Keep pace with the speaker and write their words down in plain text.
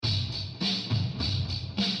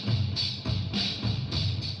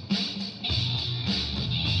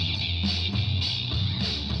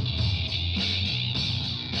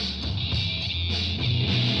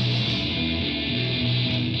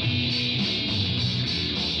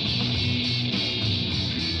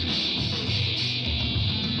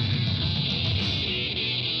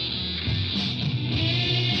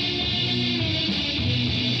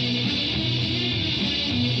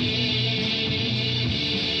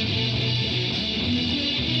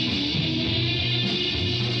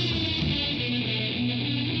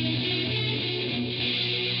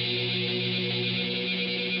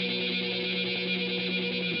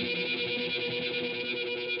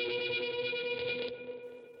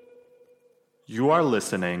You are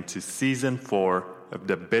listening to Season 4 of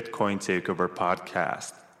the Bitcoin Takeover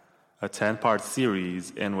podcast, a 10-part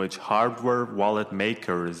series in which hardware wallet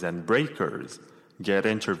makers and breakers get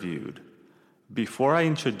interviewed. Before I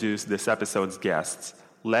introduce this episode's guests,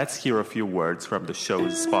 let's hear a few words from the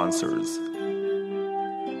show's sponsors.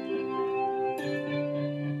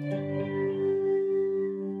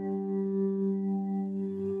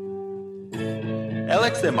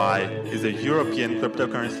 LXMI is a European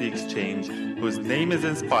cryptocurrency exchange whose name is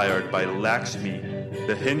inspired by Lakshmi,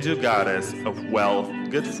 the Hindu goddess of wealth,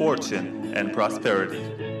 good fortune, and prosperity.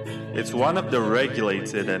 It's one of the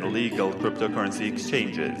regulated and legal cryptocurrency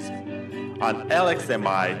exchanges. On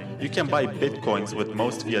LXMI, you can buy bitcoins with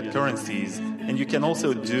most fiat currencies, and you can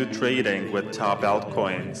also do trading with top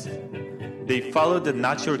altcoins. They follow the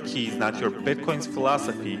not your keys, not your bitcoins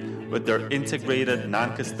philosophy with their integrated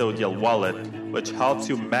non-custodial wallet, which helps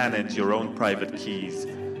you manage your own private keys.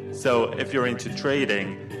 So if you're into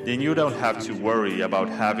trading, then you don't have to worry about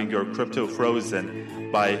having your crypto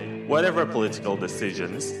frozen by whatever political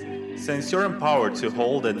decisions, since you're empowered to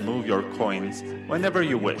hold and move your coins whenever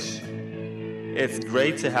you wish. It's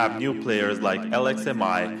great to have new players like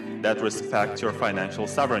LXMI that respect your financial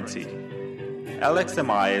sovereignty.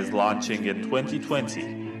 LXMI is launching in 2020,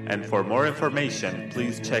 and for more information,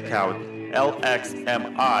 please check out lxmi.io.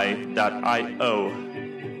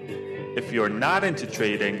 If you're not into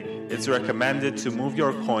trading, it's recommended to move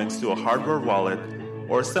your coins to a hardware wallet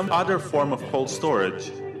or some other form of cold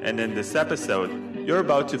storage, and in this episode, you're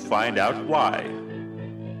about to find out why.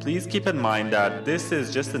 Please keep in mind that this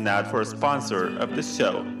is just an ad for a sponsor of the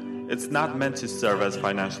show. It's not meant to serve as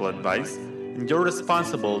financial advice, and you're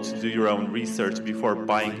responsible to do your own research before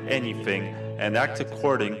buying anything and act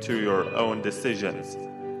according to your own decisions.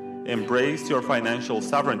 Embrace your financial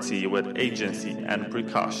sovereignty with agency and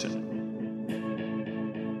precaution.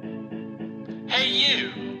 Hey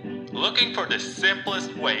you! Looking for the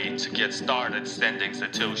simplest way to get started sending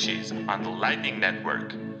Satoshis on the Lightning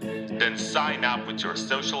Network? Then sign up with your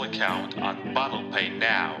social account on BottlePay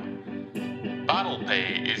now.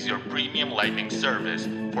 BottlePay is your premium Lightning service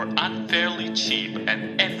for unfairly cheap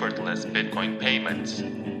and effortless Bitcoin payments.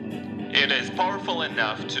 It is powerful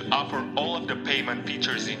enough to offer all of the payment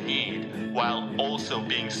features you need, while also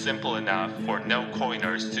being simple enough for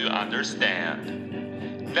no-coiners to understand.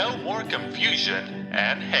 No more confusion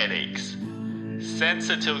and headaches. Send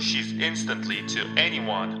Satoshis instantly to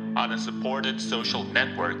anyone on a supported social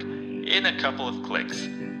network in a couple of clicks.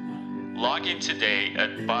 Log in today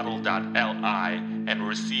at bottle.li and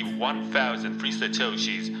receive 1,000 free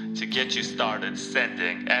Satoshis to get you started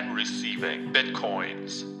sending and receiving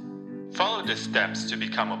Bitcoins. Follow the steps to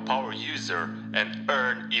become a power user and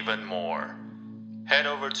earn even more. Head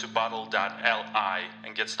over to bottle.li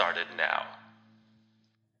and get started now.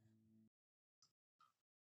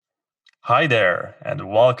 Hi there,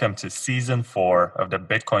 and welcome to Season 4 of the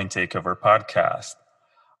Bitcoin Takeover podcast.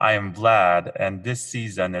 I am Vlad, and this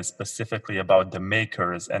season is specifically about the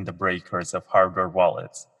makers and the breakers of hardware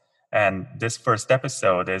wallets. And this first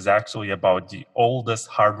episode is actually about the oldest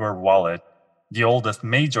hardware wallet, the oldest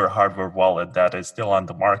major hardware wallet that is still on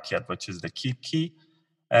the market, which is the KeepKey.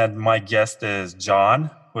 And my guest is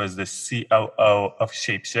John, who is the COO of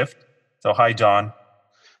Shapeshift. So hi, John.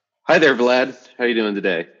 Hi there, Vlad. How are you doing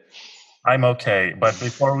today? I'm okay, but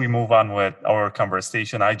before we move on with our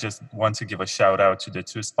conversation, I just want to give a shout out to the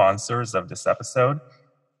two sponsors of this episode,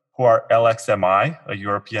 who are LXMI, a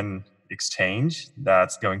European exchange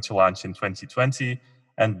that's going to launch in 2020,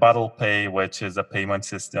 and BottlePay, which is a payment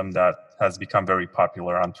system that has become very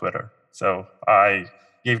popular on Twitter. So I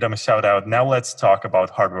gave them a shout out. Now let's talk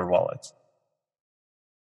about hardware wallets.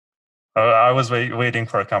 I was waiting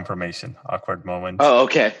for a confirmation. Awkward moment. Oh,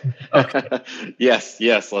 okay. Yes.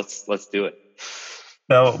 Let's do it.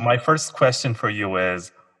 So my first question for you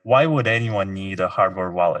is, why would anyone need a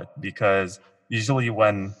hardware wallet? Because usually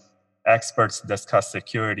when experts discuss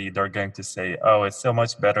security, they're going to say, oh, it's so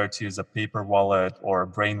much better to use a paper wallet or a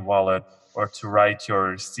brain wallet or to write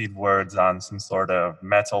your seed words on some sort of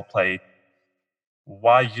metal plate.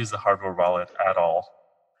 Why use a hardware wallet at all?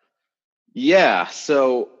 Yeah.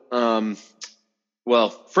 So, well,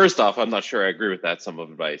 first off, I'm not sure I agree with that some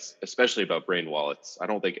of advice, especially about brain wallets. I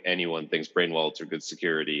don't think anyone thinks brain wallets are good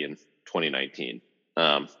security in 2019.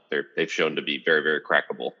 They've shown to be very, very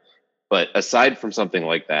crackable. But aside from something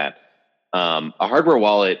like that, a hardware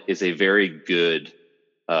wallet is a very good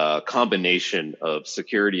combination of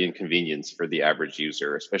security and convenience for the average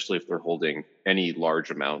user, especially if they're holding any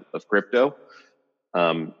large amount of crypto.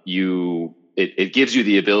 It gives you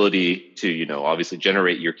the ability to, obviously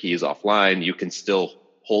generate your keys offline. You can still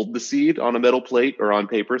hold the seed on a metal plate or on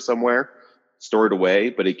paper somewhere. stored away,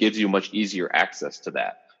 but it gives you much easier access to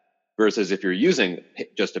that. Versus if you're using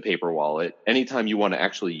just a paper wallet, anytime you want to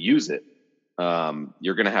actually use it,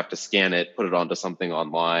 you're going to have to scan it, put it onto something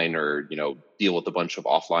online, or deal with a bunch of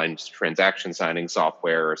offline transaction signing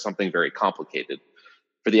software or something very complicated.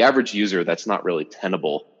 For the average user, that's not really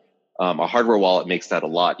tenable. A hardware wallet makes that a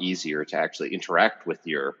lot easier to actually interact with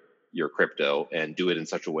your crypto and do it in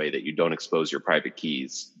such a way that you don't expose your private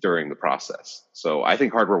keys during the process. So I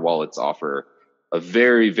think hardware wallets offer a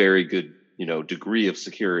very, very good degree of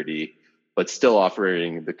security, but still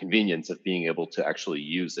offering the convenience of being able to actually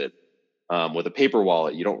use it. With a paper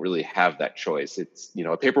wallet, you don't really have that choice. It's,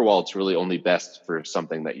 a paper wallet's really only best for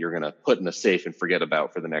something that you're going to put in a safe and forget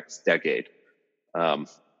about for the next decade.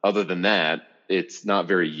 Other than that, it's not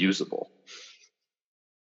very usable.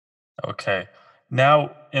 Okay.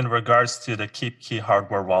 Now, in regards to the KeepKey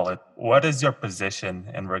hardware wallet, what is your position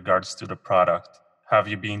in regards to the product? Have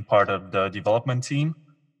you been part of the development team?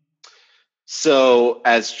 So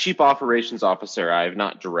as Chief Operations Officer, I've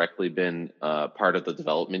not directly been part of the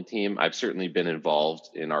development team. I've certainly been involved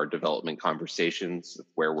in our development conversations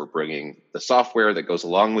where we're bringing the software that goes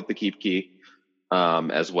along with the KeepKey,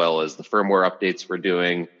 as well as the firmware updates we're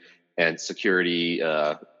doing and security,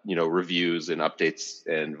 reviews and updates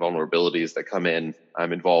and vulnerabilities that come in.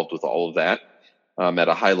 I'm involved with all of that. At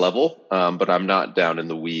a high level, but I'm not down in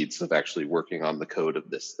the weeds of actually working on the code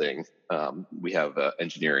of this thing. We have an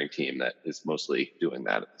engineering team that is mostly doing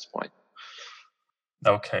that at this point.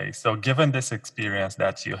 Okay, so given this experience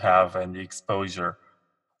that you have and the exposure,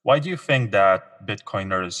 why do you think that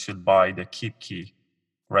Bitcoiners should buy the KeepKey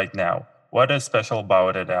right now? What is special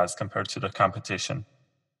about it as compared to the competition?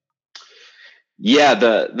 Yeah,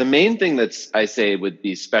 the main thing that's I say would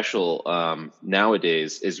be special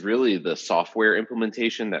nowadays is really the software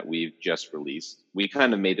implementation that we've just released. We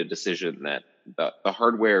kind of made a decision that the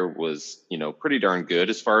hardware was, pretty darn good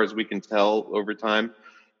as far as we can tell over time.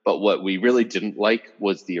 But what we really didn't like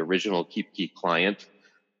was the original KeepKey client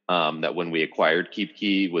that when we acquired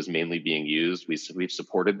KeepKey was mainly being used. We've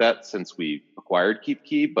supported that since we acquired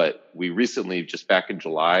KeepKey, but we recently, just back in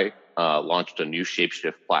July, launched a new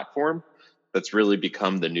Shapeshift platform that's really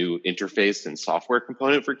become the new interface and software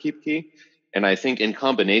component for KeepKey. And I think in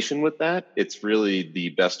combination with that, it's really the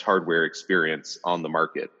best hardware experience on the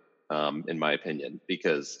market, in my opinion,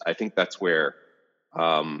 because I think that's where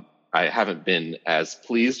I haven't been as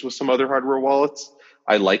pleased with some other hardware wallets.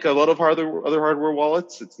 I like a lot of other hardware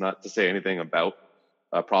wallets. It's not to say anything about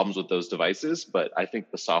problems with those devices, but I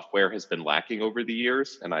think the software has been lacking over the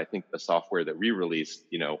years, and I think the software that we released,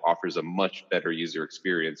 offers a much better user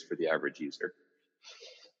experience for the average user.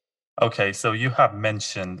 Okay, so you have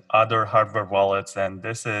mentioned other hardware wallets, and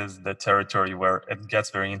this is the territory where it gets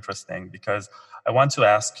very interesting because I want to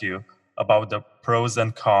ask you about the pros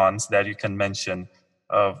and cons that you can mention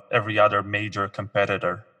of every other major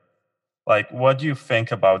competitor. Like, what do you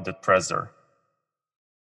think about the Trezor?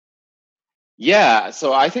 Yeah,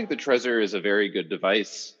 so I think the Trezor is a very good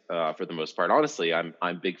device for the most part. Honestly,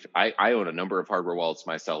 I'm big. I own a number of hardware wallets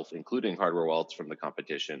myself, including hardware wallets from the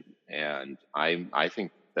competition, and I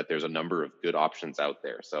think that there's a number of good options out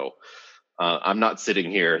there. So I'm not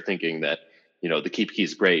sitting here thinking that the KeepKey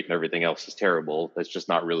is great and everything else is terrible. That's just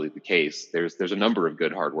not really the case. There's a number of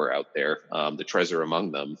good hardware out there. The Trezor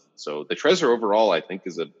among them. So the Trezor overall, I think,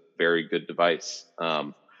 is a very good device.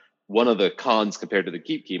 One of the cons compared to the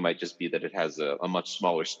KeepKey might just be that it has a much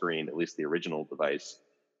smaller screen, at least the original device.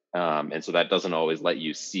 And so that doesn't always let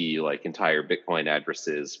you see like entire Bitcoin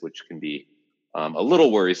addresses, which can be a little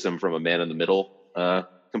worrisome from a man in the middle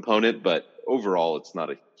component, but overall it's not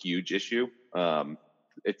a huge issue.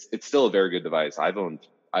 It's still a very good device. I've owned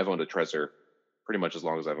a Trezor pretty much as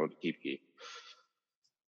long as I've owned a KeepKey.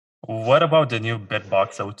 What about the new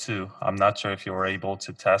Bitbox 02? I'm not sure if you were able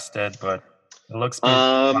to test it, but it looks pretty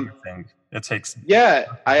promising. It takes I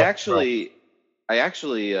actually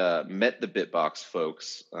met the Bitbox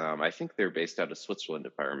folks. I think they're based out of Switzerland,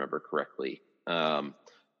 if I remember correctly. And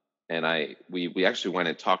we actually went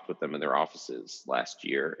and talked with them in their offices last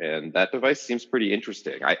year, and that device seems pretty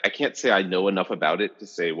interesting. I can't say I know enough about it to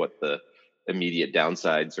say what the immediate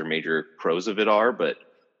downsides or major pros of it are, but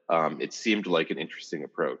it seemed like an interesting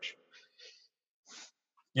approach.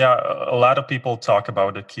 Yeah, a lot of people talk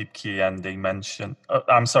about the KeepKey, and they mention,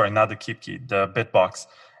 I'm sorry, not the KeepKey, the Bitbox,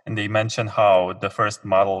 and they mention how the first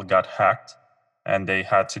model got hacked, and they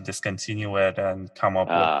had to discontinue it and come up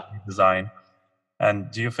with a new design. And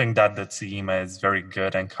do you think that the team is very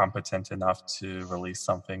good and competent enough to release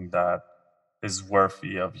something that is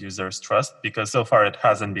worthy of users' trust? Because so far it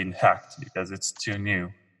hasn't been hacked because it's too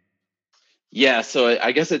new. Yeah, so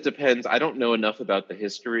I guess it depends. I don't know enough about the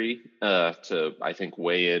history to, I think,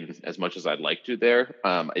 weigh in as much as I'd like to there.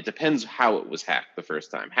 It depends how it was hacked the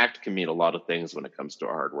first time. Hacked can mean a lot of things when it comes to a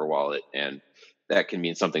hardware wallet, and that can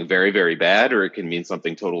mean something very, very bad, or it can mean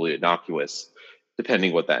something totally innocuous,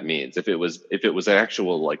 depending what that means. If it was an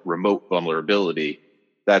actual like remote vulnerability,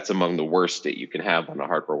 that's among the worst that you can have on a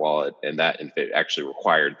hardware wallet, and that if it actually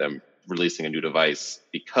required them releasing a new device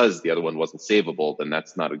because the other one wasn't savable, then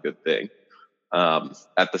that's not a good thing.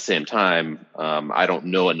 At the same time, I don't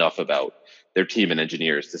know enough about their team and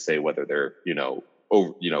engineers to say whether they're,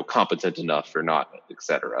 competent enough or not,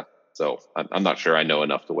 etc. So I'm not sure I know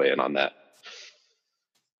enough to weigh in on that.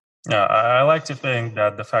 Yeah, I like to think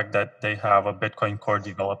that the fact that they have a Bitcoin core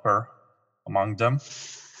developer among them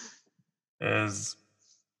is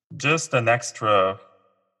just an extra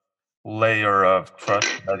layer of trust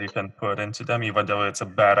that you can put into them, even though it's a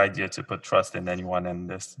bad idea to put trust in anyone in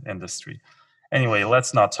this industry. Anyway,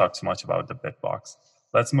 let's not talk too much about the Bitbox.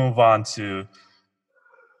 Let's move on to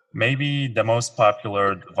maybe the most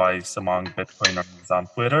popular device among Bitcoiners on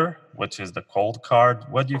Twitter, which is the Coldcard.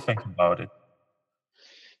 What do you think about it?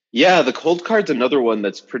 Yeah, the Coldcard's another one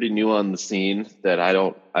that's pretty new on the scene that I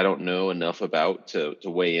don't know enough about to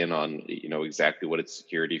weigh in on exactly what its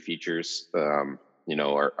security features are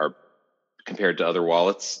compared to other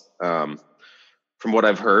wallets. From what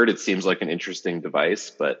I've heard, it seems like an interesting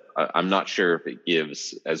device, but I'm not sure if it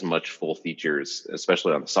gives as much full features,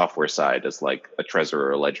 especially on the software side, as like a Trezor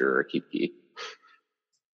or a Ledger or a KeepKey.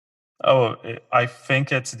 Oh, I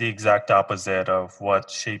think it's the exact opposite of what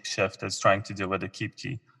Shapeshift is trying to do with the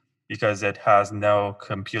KeepKey, because it has no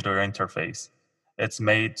computer interface. It's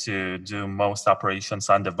made to do most operations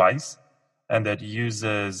on device, and it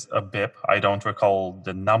uses a BIP. I don't recall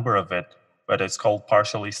the number of it, but it's called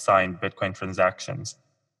partially signed Bitcoin transactions.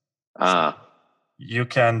 So you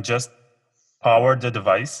can just power the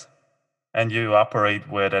device, and you operate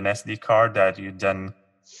with an SD card that you then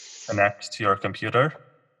connect to your computer.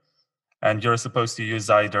 And you're supposed to use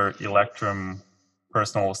either Electrum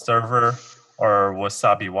personal server or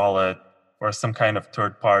Wasabi wallet or some kind of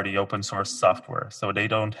third-party open source software. So they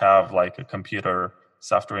don't have like a computer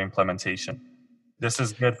software implementation. This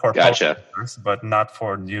is good for Gotcha. programmers, but not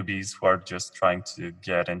for newbies who are just trying to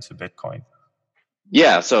get into Bitcoin.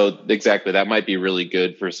 Yeah, so exactly. That might be really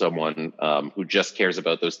good for someone who just cares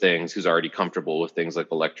about those things, who's already comfortable with things like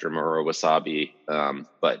Electrum or Wasabi.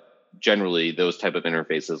 But generally, those type of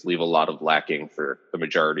interfaces leave a lot of lacking for the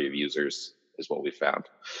majority of users, is what we found.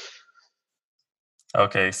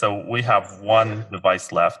 Okay, so we have one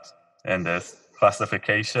device left in this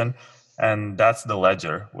classification, and that's the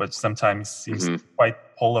Ledger, which sometimes seems quite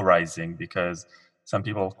polarizing because some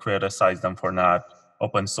people criticize them for not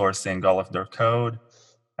open sourcing all of their code,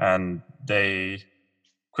 and they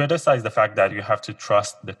criticize the fact that you have to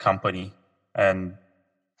trust the company, and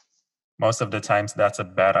most of the times that's a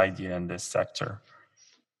bad idea in this sector.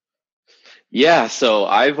 Yeah, so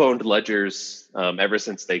I've owned Ledgers ever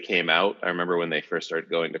since they came out. I remember when they first started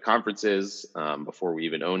going to conferences before we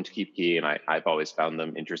even owned KeepKey, and I've always found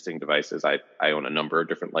them interesting devices. I own a number of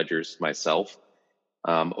different Ledgers myself.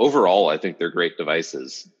 Overall, I think they're great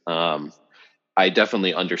devices. I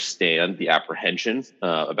definitely understand the apprehension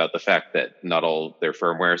about the fact that not all their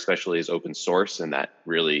firmware, especially, is open source, and that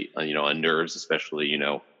really, unnerves, especially,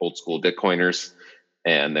 old school Bitcoiners,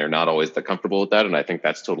 and they're not always that comfortable with that. And I think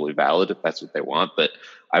that's totally valid if that's what they want. But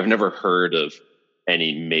I've never heard of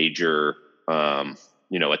any major,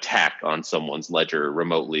 attack on someone's ledger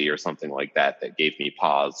remotely or something like that gave me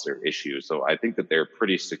pause or issues. So I think that they're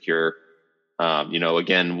pretty secure.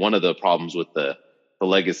 Again, one of the problems with the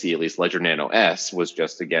legacy, at least Ledger Nano S, was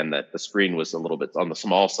just, again, that the screen was a little bit on the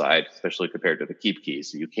small side, especially compared to the KeepKey.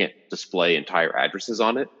 So you can't display entire addresses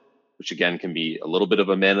on it, which again can be a little bit of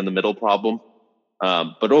a man in the middle problem.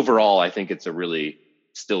 But overall, I think it's a really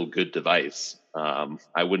still good device.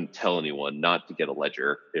 I wouldn't tell anyone not to get a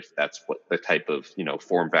Ledger if that's what the type of,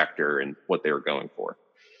 form factor and what they were going for.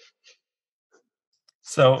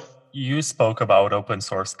 So you spoke about open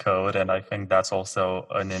source code, and I think that's also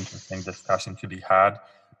an interesting discussion to be had,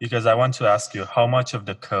 because I want to ask you how much of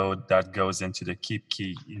the code that goes into the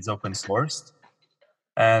KeepKey is open sourced,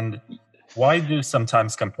 and why do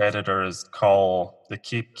sometimes competitors call the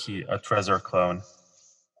KeepKey a Trezor clone?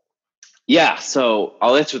 Yeah, so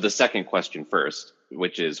I'll answer the second question first,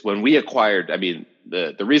 which is when we acquired,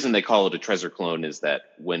 the reason they call it a Trezor clone is that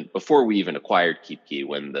before we even acquired KeepKey,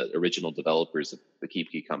 when the original developers of the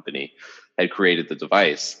KeepKey company had created the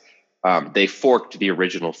device, they forked the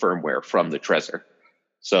original firmware from the Trezor.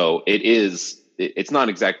 So it is it's not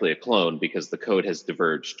exactly a clone because the code has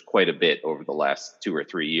diverged quite a bit over the last 2 or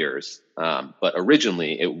 3 years. But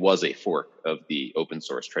originally, it was a fork of the open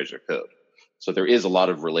source Treasure code. So there is a lot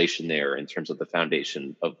of relation there in terms of the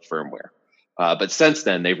foundation of firmware. But since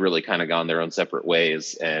then, they've really kind of gone their own separate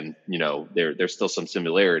ways, and there's still some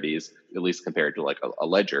similarities, at least compared to like a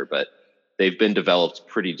ledger, but they've been developed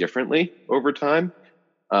pretty differently over time.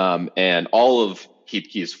 And all of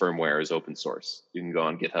KeepKey's firmware is open source. You can go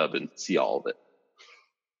on GitHub and see all of it.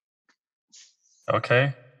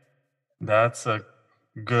 Okay, that's a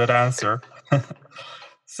good answer.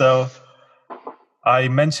 So I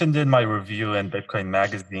mentioned in my review in Bitcoin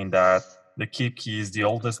Magazine that the KeepKey is the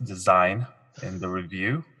oldest design in the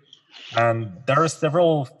review. And there are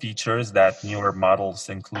several features that newer models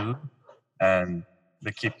include, and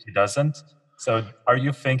the KeepKey doesn't. So are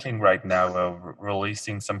you thinking right now of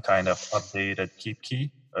releasing some kind of updated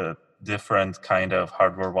KeepKey, a different kind of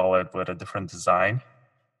hardware wallet with a different design?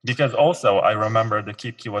 Because also, I remember the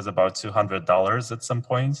KeepKey was about $200 at some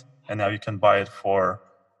point, and now you can buy it for,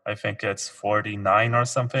 I think it's $49 or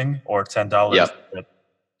something, or $10 with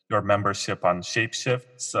your membership on Shapeshift.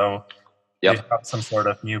 So do you have some sort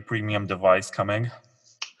of new premium device coming?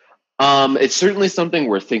 It's certainly something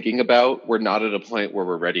we're thinking about. We're not at a point where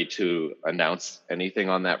we're ready to announce anything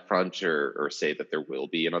on that front or say that there will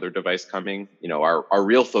be another device coming. Our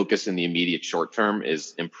real focus in the immediate short term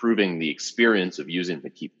is improving the experience of using the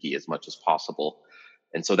KeepKey as much as possible.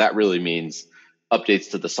 And so that really means updates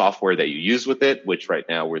to the software that you use with it, which right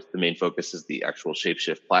now the main focus is the actual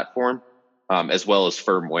Shapeshift platform, as well as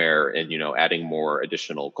firmware and, adding more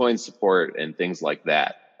additional coin support and things like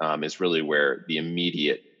that. Is really where the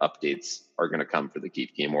immediate updates are going to come for the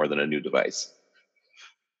KeepKey more than a new device.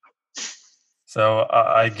 So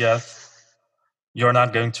I guess you're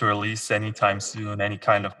not going to release anytime soon any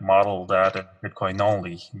kind of model that is Bitcoin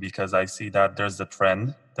only, because I see that there's a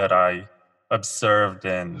trend that I observed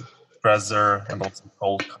in Trezor and also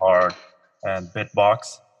Coldcard and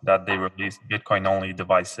Bitbox that they release Bitcoin only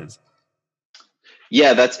devices.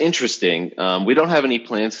 Yeah, that's interesting. We don't have any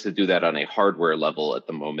plans to do that on a hardware level at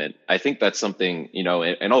the moment. I think that's something,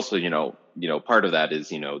 and also, part of that is,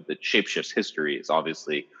 the Shapeshift's history is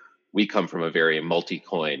obviously we come from a very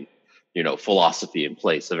multi-coin, philosophy in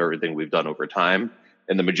place of everything we've done over time.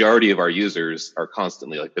 And the majority of our users are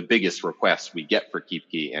constantly like the biggest request we get for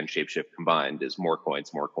KeepKey and Shapeshift combined is more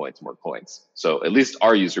coins, more coins, more coins. So at least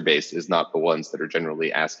our user base is not the ones that are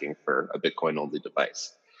generally asking for a Bitcoin only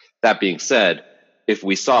device. That being said, if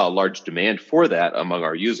we saw a large demand for that among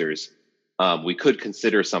our users, we could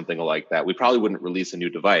consider something like that. We probably wouldn't release a new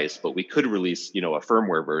device, but we could release, a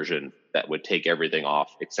firmware version that would take everything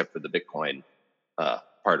off except for the Bitcoin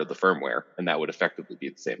part of the firmware, and that would effectively be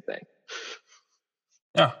the same thing.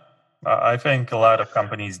 Yeah, I think a lot of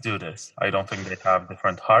companies do this. I don't think they have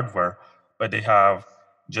different hardware, but they have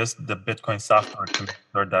just the Bitcoin software to make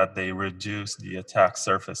sure that they reduce the attack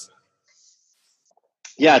surface.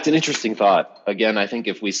 Yeah, it's an interesting thought. Again, I think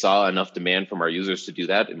if we saw enough demand from our users to do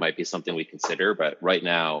that, it might be something we consider. But right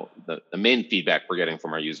now, the main feedback we're getting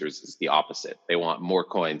from our users is the opposite. They want more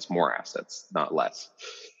coins, more assets, not less.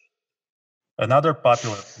 Another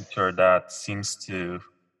popular feature that seems to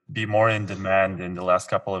be more in demand in the last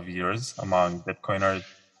couple of years among Bitcoiners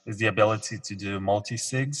is the ability to do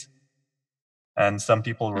multi-sigs. And some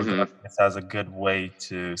people regard this as a good way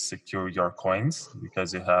to secure your coins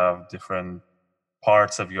because you have different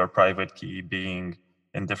parts of your private key being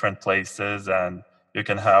in different places, and you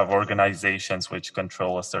can have organizations which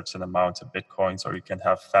control a certain amount of Bitcoins, or you can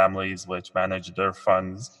have families which manage their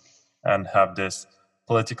funds and have this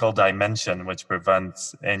political dimension which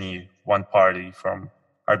prevents any one party from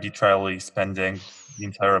arbitrarily spending the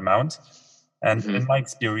entire amount. And in my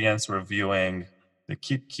experience reviewing the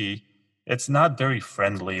KeepKey, it's not very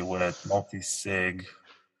friendly with multi-sig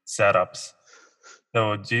setups.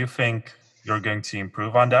 So do you think you're going to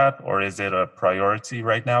improve on that, or is it a priority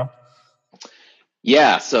right now?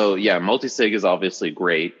 Yeah, so multi-sig is obviously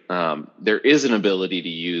great. There is an ability to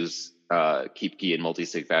use KeepKey in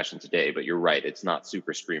multi-sig fashion today, but you're right, it's not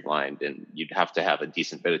super streamlined, and you'd have to have a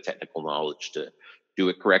decent bit of technical knowledge to do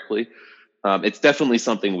it correctly. It's definitely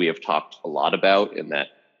something we have talked a lot about, in that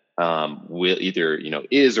will either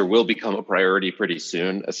is or will become a priority pretty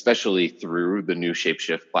soon, especially through the new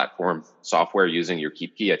Shapeshift platform software using your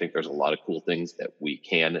KeepKey. I think there's a lot of cool things that we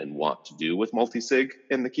can and want to do with multi-sig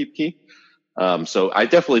in the KeepKey. So I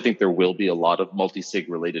definitely think there will be a lot of multi-sig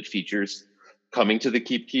related features coming to the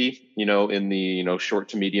KeepKey, in the short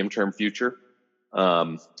to medium term future.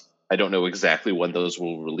 I don't know exactly when those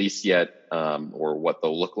will release yet, or what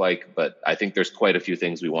they'll look like, but I think there's quite a few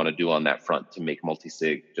things we want to do on that front to make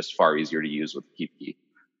multi-sig just far easier to use with KeepKey,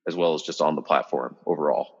 as well as just on the platform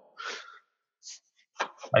overall.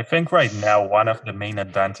 I think right now one of the main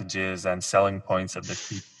advantages and selling points of the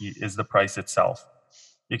KeepKey is the price itself.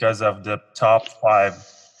 Because of the top 5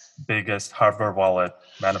 biggest hardware wallet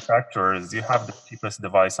manufacturers, you have the cheapest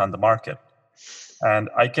device on the market. And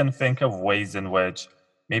I can think of ways in which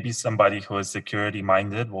maybe somebody who is security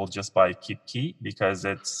minded will just buy KeepKey because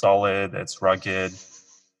it's solid, it's rugged,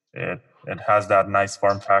 it has that nice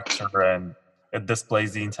form factor, and it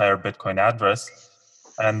displays the entire Bitcoin address.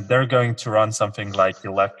 And they're going to run something like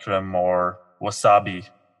Electrum or Wasabi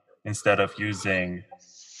instead of using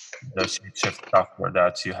the Shapeshift software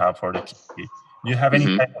that you have for the KeepKey. Do you have any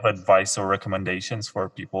kind of advice or recommendations for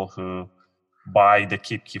people who buy the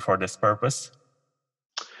KeepKey for this purpose?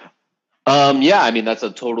 Yeah, I mean, that's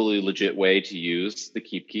a totally legit way to use the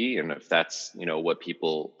KeepKey. And if that's, what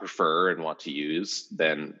people prefer and want to use,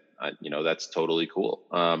 then, that's totally cool.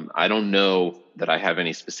 I don't know that I have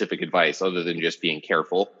any specific advice other than just being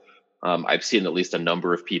careful. I've seen at least a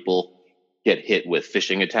number of people get hit with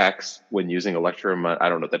phishing attacks when using Electrum. I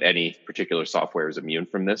don't know that any particular software is immune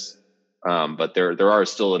from this. But there are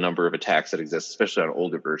still a number of attacks that exist, especially on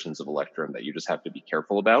older versions of Electrum, that you just have to be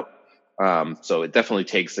careful about. So it definitely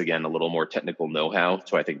takes, again, a little more technical know-how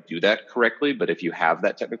to, I think, do that correctly. But if you have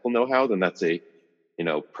that technical know-how, then that's a,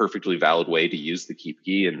 perfectly valid way to use the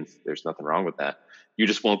KeepKey, and there's nothing wrong with that. You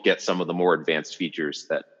just won't get some of the more advanced features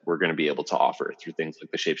that we're going to be able to offer through things like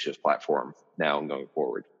the Shapeshift platform now and going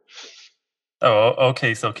forward. Oh,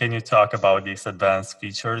 okay. So can you talk about these advanced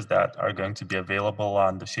features that are going to be available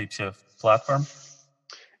on the Shapeshift platform?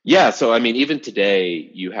 Yeah, so I mean, even today,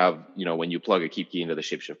 you have, when you plug a KeepKey into the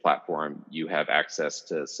Shapeshift platform, you have access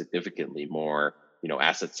to significantly more,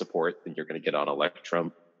 asset support than you're going to get on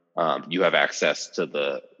Electrum. You have access to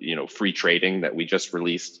the, free trading that we just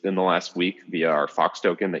released in the last week via our Fox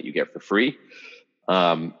token that you get for free.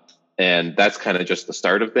 And that's kind of just the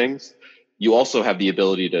start of things. You also have the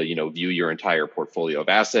ability to, view your entire portfolio of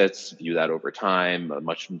assets, view that over time, a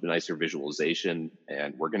much nicer visualization.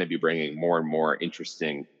 And we're going to be bringing more and more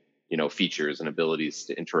interesting, features and abilities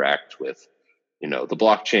to interact with, the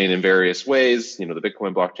blockchain in various ways, the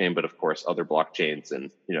Bitcoin blockchain, but of course, other blockchains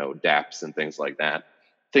and, dApps and things like that.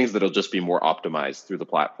 Things that'll just be more optimized through the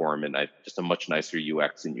platform and just a much nicer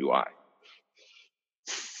UX and UI.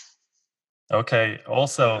 Okay.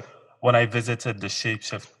 Also, when I visited the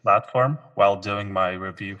Shapeshift platform while doing my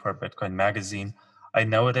review for Bitcoin Magazine, I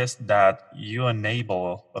noticed that you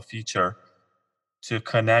enable a feature to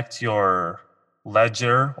connect your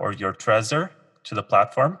ledger or your Trezor to the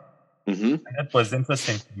platform. And it was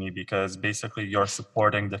interesting to me because basically you're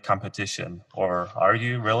supporting the competition, or are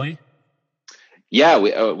you really? Yeah,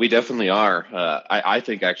 we definitely are. I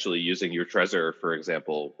think actually using your Trezor, for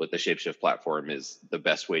example, with the Shapeshift platform is the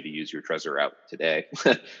best way to use your Trezor out today.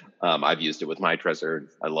 I've used it with my Trezor.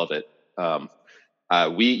 I love it.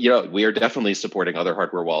 We are definitely supporting other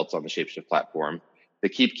hardware wallets on the Shapeshift platform. The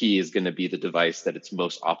KeepKey is going to be the device that it's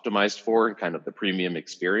most optimized for and kind of the premium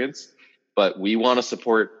experience. But we want to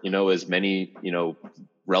support, as many,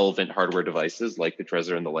 relevant hardware devices like the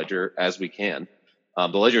Trezor and the Ledger as we can.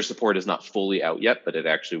 The Ledger support is not fully out yet, but it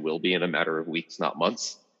actually will be in a matter of weeks, not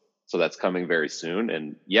months. So that's coming very soon.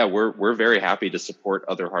 And yeah, we're very happy to support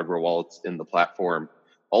other hardware wallets in the platform.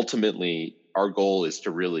 Ultimately, our goal is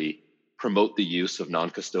to really promote the use of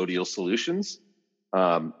non-custodial solutions.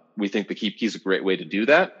 We think the KeepKey is a great way to do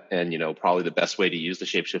that, and probably the best way to use the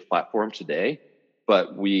Shapeshift platform today.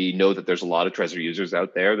 But we know that there's a lot of Trezor users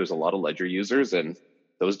out there. There's a lot of Ledger users, and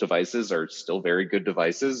those devices are still very good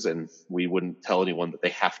devices, and we wouldn't tell anyone that they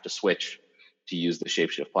have to switch to use the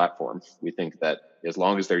Shapeshift platform. We think that as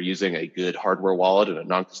long as they're using a good hardware wallet and a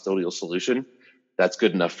non-custodial solution, that's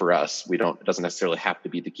good enough for us. It doesn't necessarily have to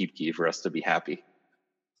be the KeepKey for us to be happy.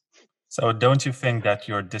 So don't you think that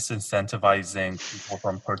you're disincentivizing people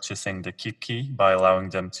from purchasing the KeepKey by allowing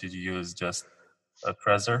them to use just a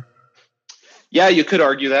Trezor? Yeah, you could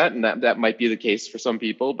argue that, and that might be the case for some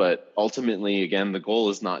people. But ultimately, again, the goal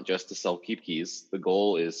is not just to sell KeepKeys. The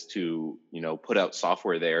goal is to, put out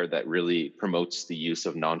software there that really promotes the use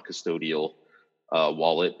of non-custodial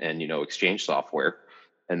wallet and, exchange software.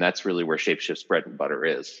 And that's really where Shapeshift's bread and butter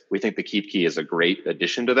is. We think the KeepKey is a great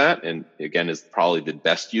addition to that, and again, is probably the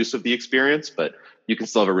best use of the experience. But you can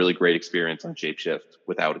still have a really great experience on Shapeshift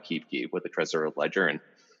without a KeepKey, with a Trezor or Ledger, and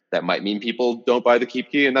that might mean people don't buy the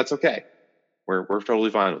KeepKey, and that's okay. We're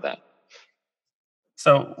totally fine with that.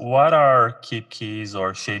 So what are KeepKeys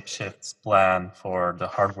or Shapeshift's plan for the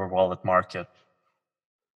hardware wallet market?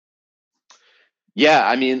 Yeah,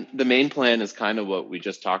 I mean, the main plan is kind of what we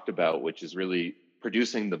just talked about, which is really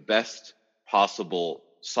producing the best possible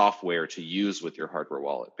software to use with your hardware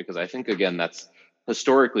wallet. Because I think, again, that's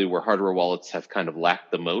historically where hardware wallets have kind of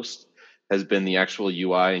lacked the most, has been the actual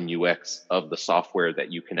UI and UX of the software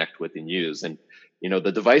that you connect with and use. And,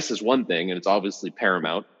 the device is one thing, and it's obviously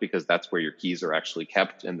paramount because that's where your keys are actually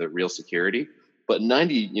kept and the real security. But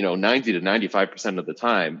 90 to 95% of the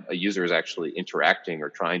time, a user is actually interacting or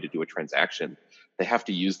trying to do a transaction. They have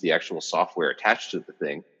to use the actual software attached to the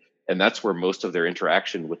thing. And that's where most of their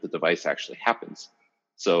interaction with the device actually happens.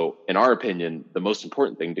 So, in our opinion, the most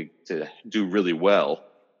important thing to do really well,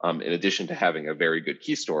 in addition to having a very good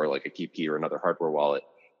key store like a KeepKey or another hardware wallet,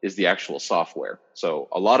 is the actual software. So,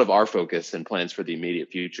 a lot of our focus and plans for the immediate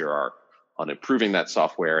future are on improving that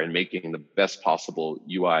software and making the best possible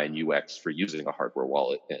UI and UX for using a hardware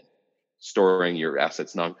wallet and storing your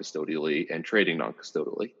assets non-custodially and trading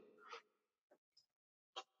non-custodially.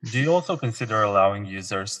 Do you also consider allowing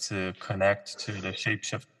users to connect to the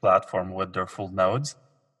Shapeshift platform with their full nodes?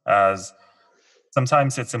 As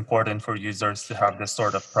sometimes it's important for users to have this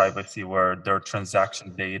sort of privacy where their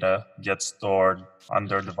transaction data gets stored on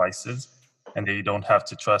their devices and they don't have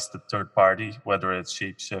to trust a third party, whether it's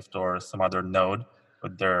Shapeshift or some other node,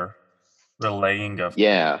 with their relaying of.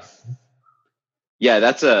 Yeah. Yeah,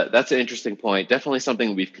 that's an interesting point. Definitely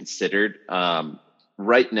something we've considered.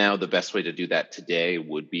 Right now, the best way to do that today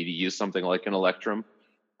would be to use something like an Electrum.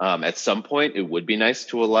 At some point, it would be nice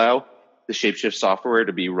to allow the Shapeshift software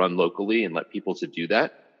to be run locally and let people to do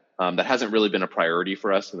that. That hasn't really been a priority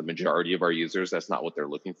for us and the majority of our users. That's not what they're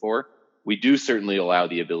looking for. We do certainly allow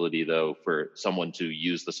the ability, though, for someone to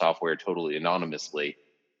use the software totally anonymously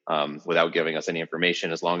without giving us any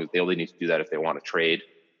information, as long as they only need to do that if they want to trade.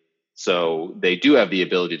 So they do have the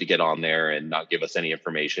ability to get on there and not give us any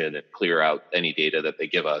information and clear out any data that they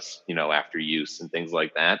give us, after use and things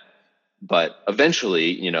like that. But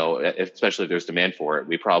eventually, especially if there's demand for it,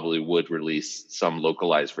 we probably would release some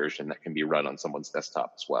localized version that can be run on someone's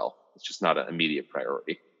desktop as well. It's just not an immediate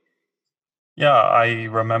priority. Yeah, I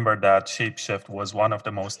remember that Shapeshift was one of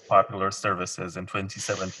the most popular services in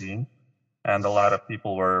 2017. And a lot of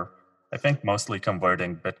people were, I think, mostly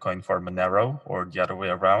converting Bitcoin for Monero or the other way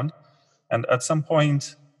around. And at some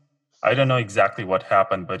point, I don't know exactly what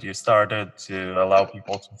happened, but you started to allow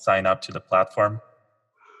people to sign up to the platform.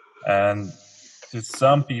 And to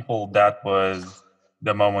some people, that was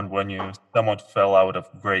the moment when you somewhat fell out of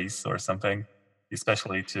grace or something,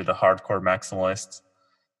 especially to the hardcore maximalists.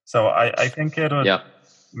 So I think it would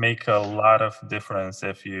make a lot of difference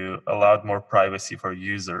if you allowed more privacy for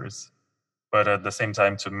users, but at the same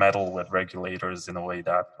time to meddle with regulators in a way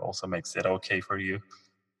that also makes it okay for you.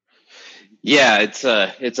 Yeah, it's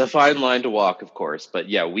a fine line to walk, of course, but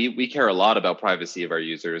yeah, we care a lot about privacy of our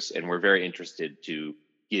users, and we're very interested to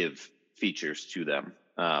give features to them.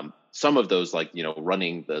 Some of those, like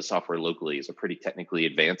running the software locally, is a pretty technically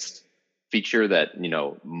advanced feature that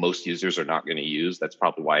most users are not going to use. That's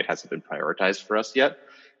probably why it hasn't been prioritized for us yet.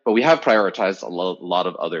 But we have prioritized a lot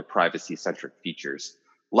of other privacy-centric features,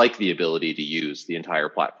 like the ability to use the entire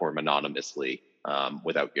platform anonymously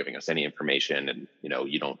without giving us any information, and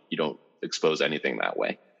you don't expose anything that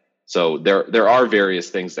way. So there are various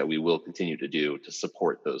things that we will continue to do to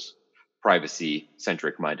support those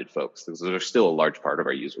privacy-centric minded folks, because they're still a large part of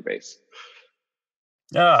our user base.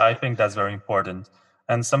 Yeah, I think that's very important.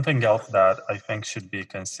 And something else that I think should be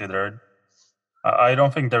considered, I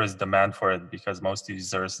don't think there is demand for it because most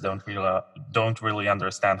users don't really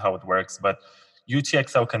understand how it works, but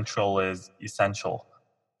UTXO control is essential,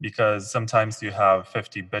 because sometimes you have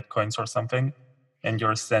 50 Bitcoins or something, and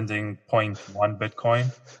you're sending 0.1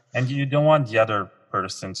 Bitcoin, and you don't want the other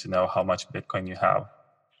person to know how much Bitcoin you have.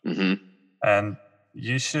 Mm-hmm. And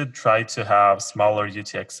you should try to have smaller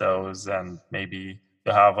UTXOs, and maybe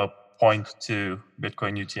you have a 0.2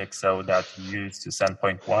 Bitcoin UTXO that you use to send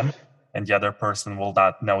 0.1, and the other person will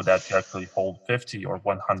not know that you actually hold 50 or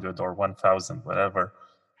 100 or 1,000, whatever.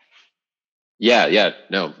 Yeah,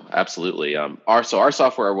 no, absolutely. Our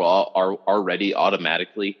software will already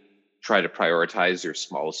automatically try to prioritize your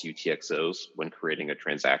smallest UTXOs when creating a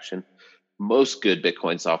transaction. Most good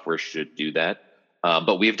Bitcoin software should do that,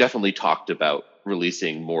 but we've definitely talked about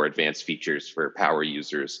releasing more advanced features for power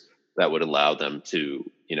users that would allow them to,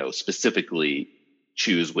 specifically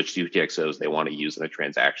choose which UTXOs they want to use in a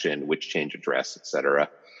transaction, which change address, etc.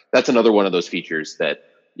 That's another one of those features that,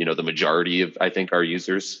 the majority of, I think, our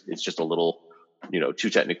users, it's just a little, too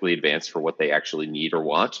technically advanced for what they actually need or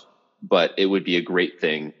want. But it would be a great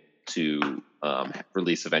thing to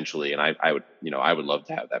release eventually, and I would love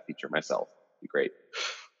to have that feature myself. It'd be great.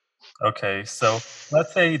 Okay, so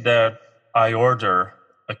let's say that I order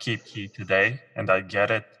a Keep Key today and I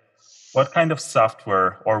get it, what kind of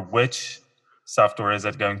software or which software is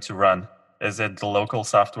it going to run? Is it the local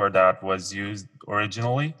software that was used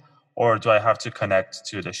originally, or do I have to connect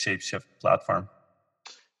to the Shapeshift platform?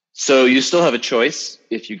 So you still have a choice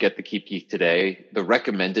if you get the Keep Key today. The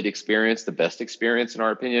recommended experience, the best experience in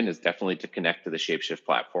our opinion, is definitely to connect to the Shapeshift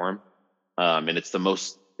platform. And it's the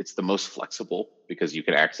most flexible because you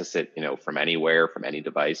can access it, from anywhere, from any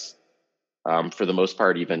device. For the most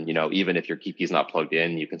part, even if your Keep Key is not plugged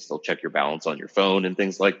in, you can still check your balance on your phone and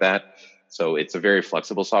things like that. So it's a very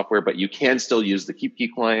flexible software, but you can still use the Keep Key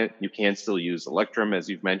client. You can still use Electrum, as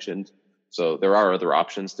you've mentioned. So there are other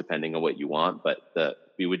options depending on what you want, but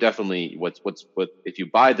we would definitely if you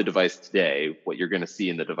buy the device today, what you're going to see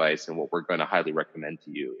in the device and what we're going to highly recommend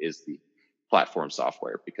to you is the platform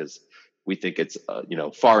software, because we think it's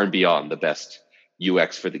far and beyond the best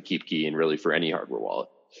UX for the Keep Key and really for any hardware wallet.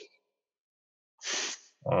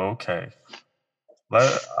 Okay.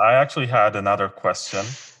 I actually had another question.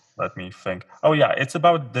 Let me think. Oh yeah, it's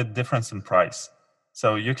about the difference in price.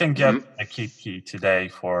 So you can get a Keep Key today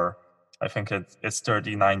for, I think it's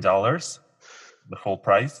 $39, the full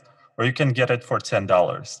price, or you can get it for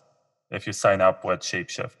 $10 if you sign up with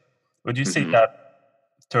Shapeshift. Would you say that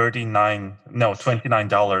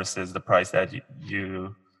 $29 is the price that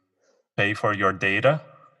you pay for your data?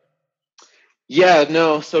 Yeah,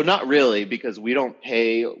 no, so not really, because we don't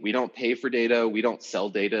pay for data. We don't sell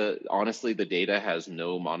data. Honestly, the data has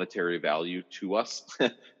no monetary value to us.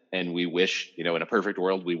 And we wish, in a perfect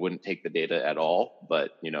world, we wouldn't take the data at all.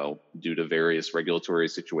 But, due to various regulatory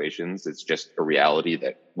situations, it's just a reality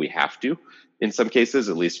that we have to, in some cases,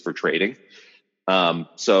 at least for trading.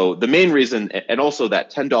 So the main reason, and also that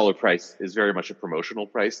 $10 price is very much a promotional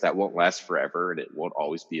price that won't last forever and it won't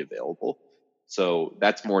always be available. So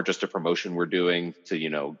that's more just a promotion we're doing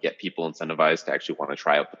to, get people incentivized to actually want to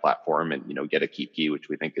try out the platform and, get a Keep Key, which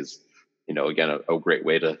we think is, again, a great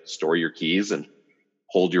way to store your keys and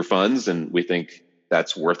hold your funds. And we think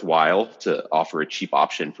that's worthwhile to offer a cheap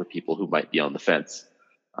option for people who might be on the fence.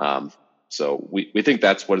 So we think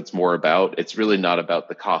that's what it's more about. It's really not about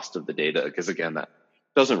the cost of the data, because again, that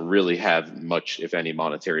doesn't really have much, if any,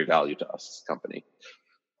 monetary value to us as a company.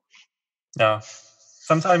 Yeah.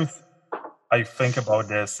 Sometimes I think about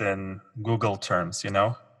this in Google terms,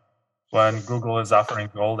 when Google is offering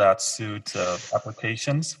all that suite of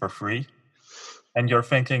applications for free, and you're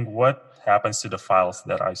thinking, what happens to the files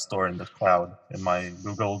that I store in the cloud, in my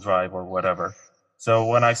Google Drive or whatever? So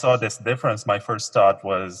when I saw this difference, my first thought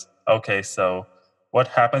was, okay, so what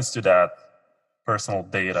happens to that personal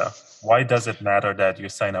data? Why does it matter that you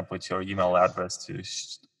sign up with your email address to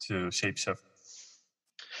Shapeshift?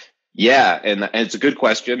 Yeah, and it's a good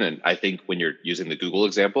question. And I think when you're using the Google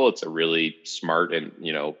example, it's a really smart and,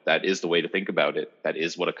 that is the way to think about it. That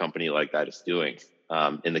is what a company like that is doing.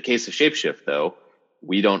 In the case of Shapeshift, though,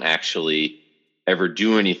 we don't actually ever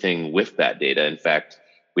do anything with that data. In fact,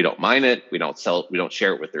 we don't mine it. We don't sell it. We don't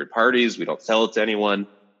share it with third parties. We don't sell it to anyone.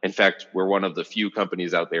 In fact, we're one of the few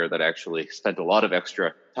companies out there that actually spent a lot of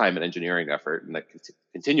extra time and engineering effort, and that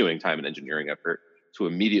continuing time and engineering effort, to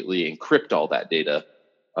immediately encrypt all that data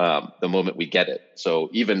the moment we get it. So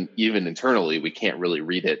even internally, we can't really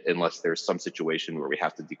read it unless there's some situation where we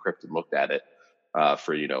have to decrypt and look at it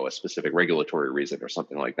for a specific regulatory reason or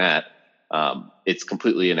something like that. It's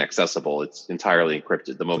completely inaccessible. It's entirely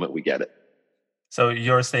encrypted the moment we get it. So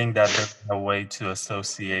you're saying that there's no way to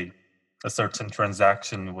associate a certain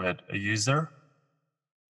transaction with a user?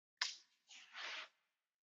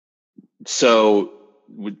 So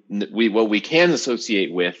what we can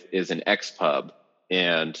associate with is an XPub.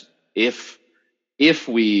 And if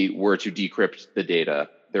we were to decrypt the data,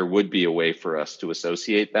 there would be a way for us to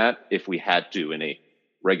associate that if we had to in a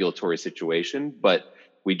regulatory situation. But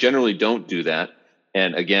we generally don't do that.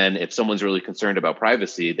 And again, if someone's really concerned about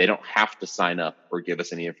privacy, they don't have to sign up or give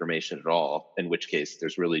us any information at all, in which case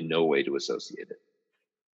there's really no way to associate it.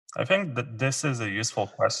 I think that this is a useful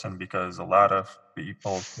question because a lot of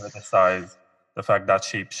people criticize the fact that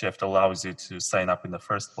Shapeshift allows you to sign up in the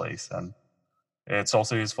first place. And it's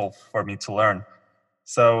also useful for me to learn.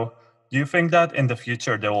 So do you think that in the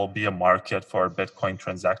future there will be a market for Bitcoin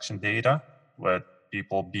transaction data, with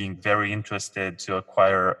people being very interested to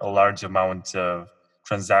acquire a large amount of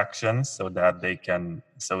transactions so that they can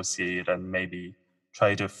associate and maybe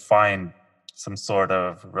try to find some sort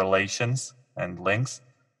of relations and links?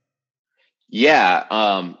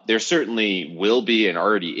 Yeah, there certainly will be and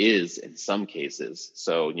already is in some cases.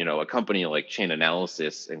 So, a company like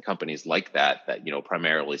Chainalysis and companies like that,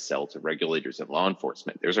 primarily sell to regulators and law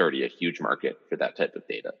enforcement, there's already a huge market for that type of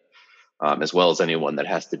data. as well as anyone that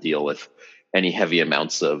has to deal with any heavy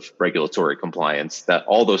amounts of regulatory compliance. That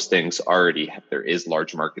all those things already there is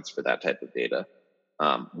large markets for that type of data.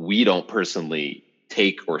 We don't personally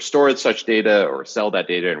take or store such data or sell that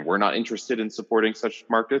data, and we're not interested in supporting such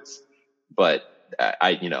markets. But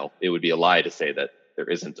it would be a lie to say that there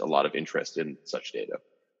isn't a lot of interest in such data.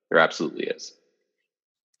 There absolutely is.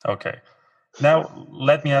 Okay. Now,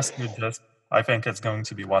 let me ask you just, I think it's going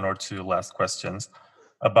to be one or two last questions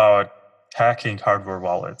about hacking hardware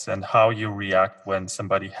wallets and how you react when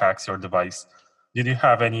somebody hacks your device. Did you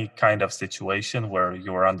have any kind of situation where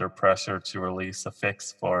you were under pressure to release a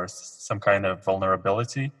fix for some kind of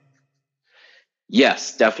vulnerability?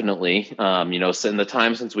 Yes, definitely. So in the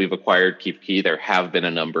time since we've acquired KeepKey, there have been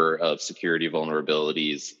a number of security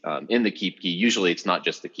vulnerabilities in the KeepKey. Usually it's not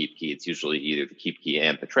just the KeepKey. It's usually either the KeepKey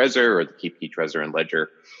and the Trezor or the KeepKey, Trezor, and Ledger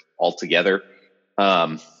all together.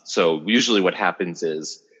 So usually what happens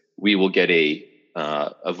is we will get a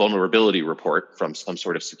vulnerability report from some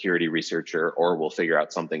sort of security researcher, or we'll figure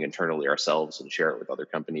out something internally ourselves and share it with other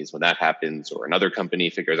companies when that happens, or another company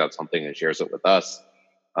figures out something and shares it with us.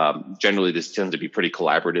 Generally, this tends to be pretty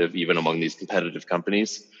collaborative, even among these competitive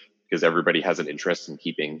companies, because everybody has an interest in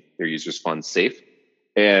keeping their users' funds safe.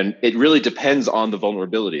 And it really depends on the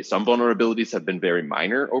vulnerability. Some vulnerabilities have been very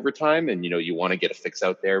minor over time, and you want to get a fix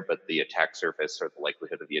out there, but the attack surface or the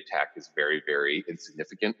likelihood of the attack is very, very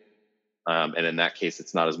insignificant. And in that case,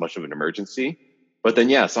 it's not as much of an emergency. But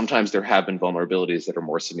then, sometimes there have been vulnerabilities that are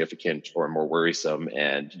more significant or more worrisome,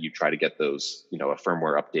 and you try to get those, a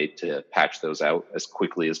firmware update to patch those out as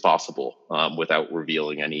quickly as possible without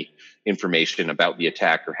revealing any information about the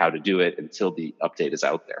attack or how to do it until the update is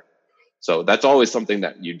out there. So that's always something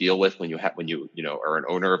that you deal with when you are an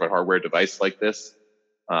owner of a hardware device like this.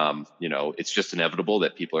 It's just inevitable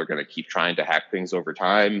that people are going to keep trying to hack things over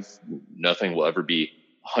time. Nothing will ever be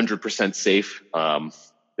 100% safe.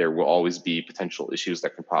 There will always be potential issues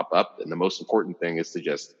that can pop up. And the most important thing is to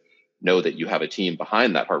just know that you have a team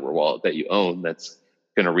behind that hardware wallet that you own that's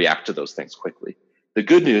going to react to those things quickly. The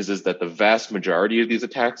good news is that the vast majority of these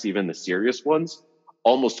attacks, even the serious ones,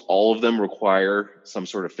 almost all of them require some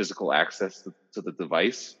sort of physical access to the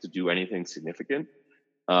device to do anything significant.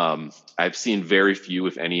 I've seen very few,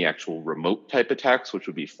 if any, actual remote type attacks, which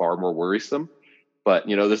would be far more worrisome. But,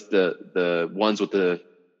 the ones with the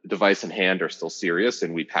device in hand are still serious,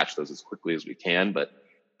 and we patch those as quickly as we can, but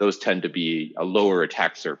those tend to be a lower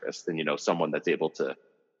attack surface than someone that's able to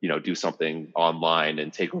do something online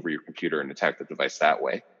and take over your computer and attack the device that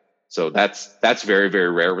way. So that's very, very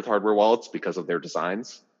rare with hardware wallets because of their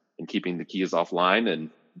designs and keeping the keys offline, and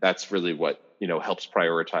that's really what helps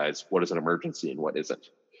prioritize what is an emergency and what isn't.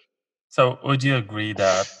 So would you agree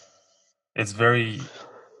that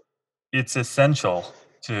it's essential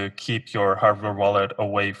to keep your hardware wallet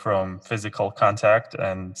away from physical contact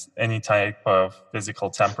and any type of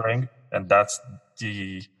physical tampering, and that's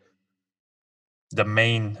the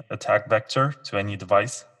main attack vector to any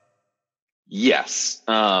device? Yes.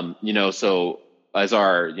 So as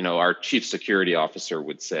our chief security officer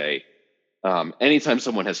would say, anytime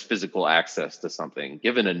someone has physical access to something,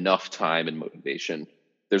 given enough time and motivation,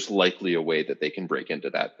 there's likely a way that they can break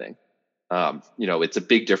into that thing. It's a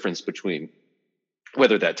big difference between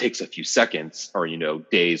whether that takes a few seconds or,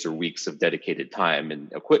 days or weeks of dedicated time and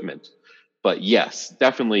equipment. But yes,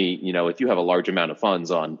 definitely, if you have a large amount of funds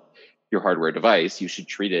on your hardware device, you should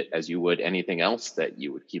treat it as you would anything else that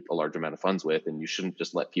you would keep a large amount of funds with. And you shouldn't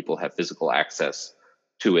just let people have physical access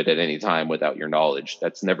to it at any time without your knowledge.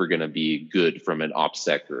 That's never going to be good from an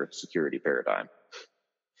OPSEC or security paradigm.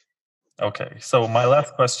 Okay, so my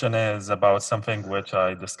last question is about something which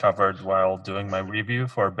I discovered while doing my review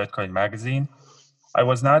for Bitcoin Magazine. I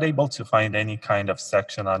was not able to find any kind of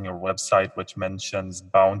section on your website which mentions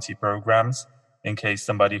bounty programs in case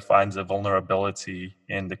somebody finds a vulnerability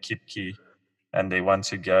in the KeepKey and they want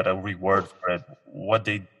to get a reward for it. What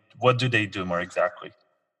do they do more exactly?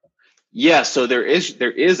 Yeah, so there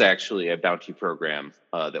is actually a bounty program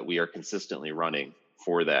that we are consistently running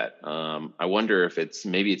for that. I wonder if it's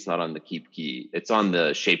not on the KeepKey. It's on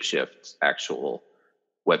the Shapeshift actual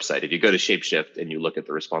website. If you go to Shapeshift and you look at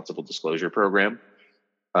the responsible disclosure program,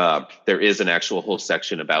 there is an actual whole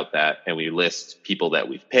section about that, and we list people that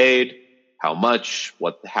we've paid, how much,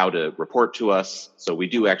 how to report to us. So we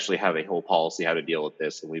do actually have a whole policy how to deal with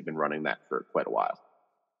this, and we've been running that for quite a while.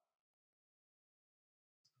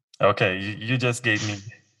 Okay, you just gave me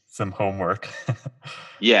some homework.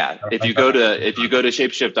 Yeah, if you go to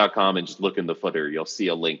shapeshift.com and just look in the footer, you'll see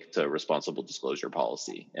a link to responsible disclosure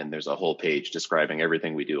policy, and there's a whole page describing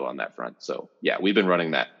everything we do on that front. So yeah, we've been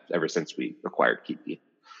running that ever since we acquired KeepKey.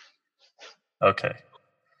 Okay.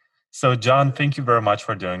 So, John, thank you very much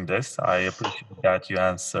for doing this. I appreciate that you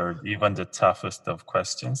answered even the toughest of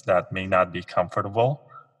questions that may not be comfortable.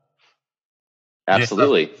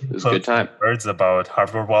 Absolutely. It was a good time. Words about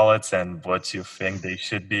hardware wallets and what you think they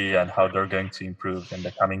should be and how they're going to improve in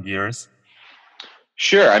the coming years?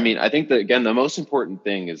 Sure. I mean, I think that, again, the most important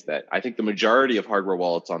thing is that I think the majority of hardware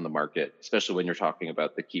wallets on the market, especially when you're talking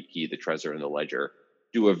about the KeepKey, the Trezor, and the Ledger,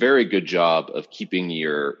 do a very good job of keeping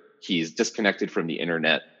your keys disconnected from the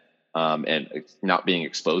internet and not being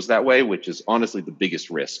exposed that way, which is honestly the biggest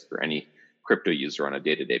risk for any crypto user on a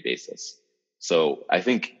day-to-day basis. So I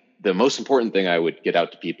think the most important thing I would get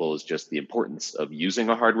out to people is just the importance of using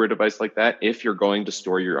a hardware device like that. If you're going to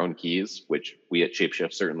store your own keys, which we at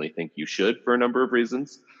Shapeshift certainly think you should for a number of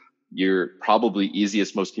reasons, your probably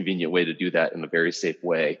easiest, most convenient way to do that in a very safe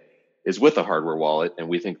way is with a hardware wallet. And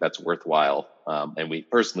we think that's worthwhile. And we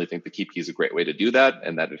personally think the KeepKey is a great way to do that,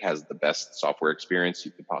 and that it has the best software experience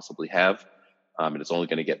you could possibly have. And it's only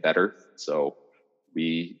going to get better. So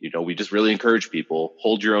we just really encourage people,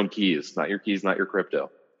 hold your own keys, not your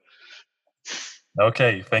crypto.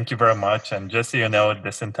 Okay, thank you very much. And just so you know,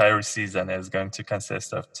 this entire season is going to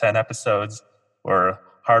consist of 10 episodes where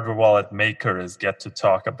hardware wallet makers get to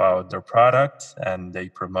talk about their product and they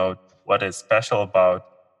promote what is special about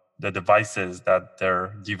the devices that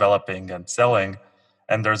they're developing and selling.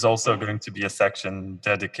 And there's also going to be a section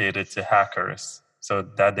dedicated to hackers so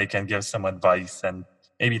that they can give some advice and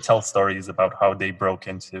maybe tell stories about how they broke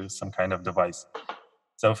into some kind of device.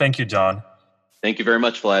 So thank you, John. Thank you very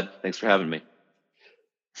much, Vlad. Thanks for having me.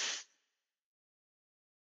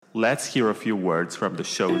 Let's hear a few words from the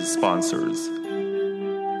show's sponsors.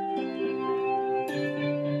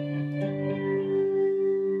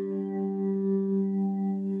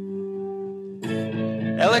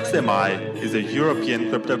 LXMI is a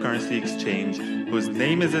European cryptocurrency exchange whose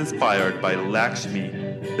name is inspired by Lakshmi,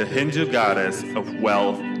 the Hindu goddess of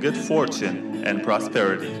wealth, good fortune, and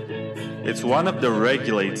prosperity. It's one of the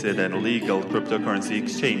regulated and legal cryptocurrency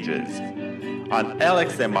exchanges. On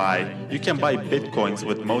LXMI, you can buy bitcoins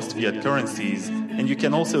with most fiat currencies, and you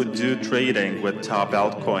can also do trading with top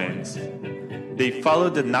altcoins. They follow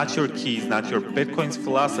the not your keys, not your bitcoins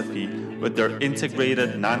philosophy with their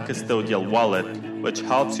integrated non-custodial wallet, which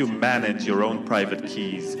helps you manage your own private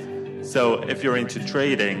keys. So if you're into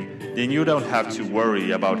trading, then you don't have to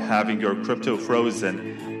worry about having your crypto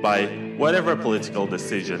frozen by whatever political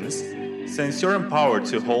decisions, since you're empowered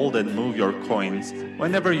to hold and move your coins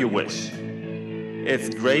whenever you wish. It's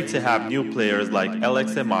great to have new players like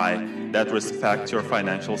LXMI that respect your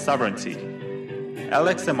financial sovereignty.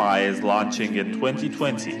 LXMI is launching in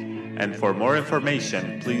 2020, and for more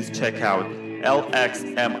information, please check out lxmi.io.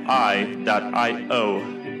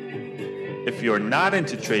 If you're not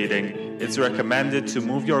into trading, it's recommended to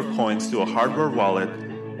move your coins to a hardware wallet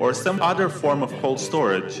or some other form of cold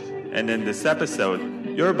storage, and in this episode,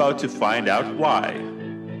 you're about to find out why.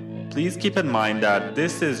 Please keep in mind that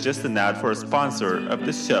this is just an ad for a sponsor of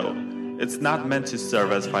the show. It's not meant to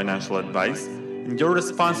serve as financial advice, and you're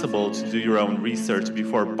responsible to do your own research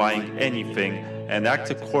before buying anything and act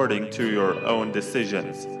according to your own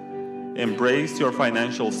decisions. Embrace your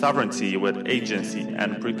financial sovereignty with agency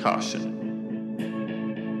and precaution.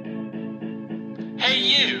 Hey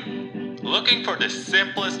you! Looking for the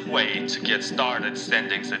simplest way to get started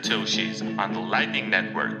sending Satoshis on the Lightning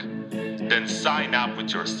Network? Then sign up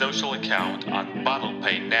with your social account on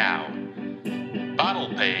BottlePay now.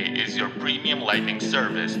 BottlePay is your premium Lightning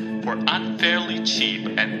service for unfairly cheap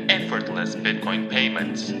and effortless Bitcoin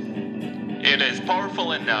payments. It is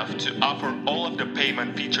powerful enough to offer all of the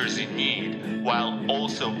payment features you need, while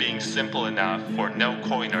also being simple enough for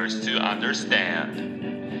no-coiners to understand.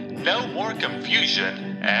 No more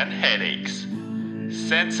confusion and headaches.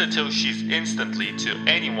 Send Satoshis instantly to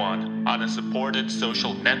anyone on a supported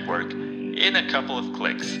social network in a couple of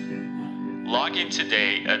clicks. Log in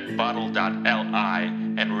today at bottle.li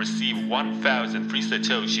and receive 1,000 free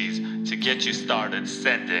Satoshis to get you started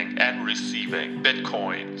sending and receiving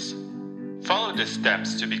Bitcoins. Follow the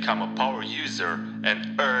steps to become a power user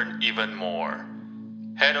and earn even more.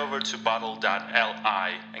 Head over to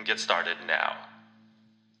bottle.li and get started now.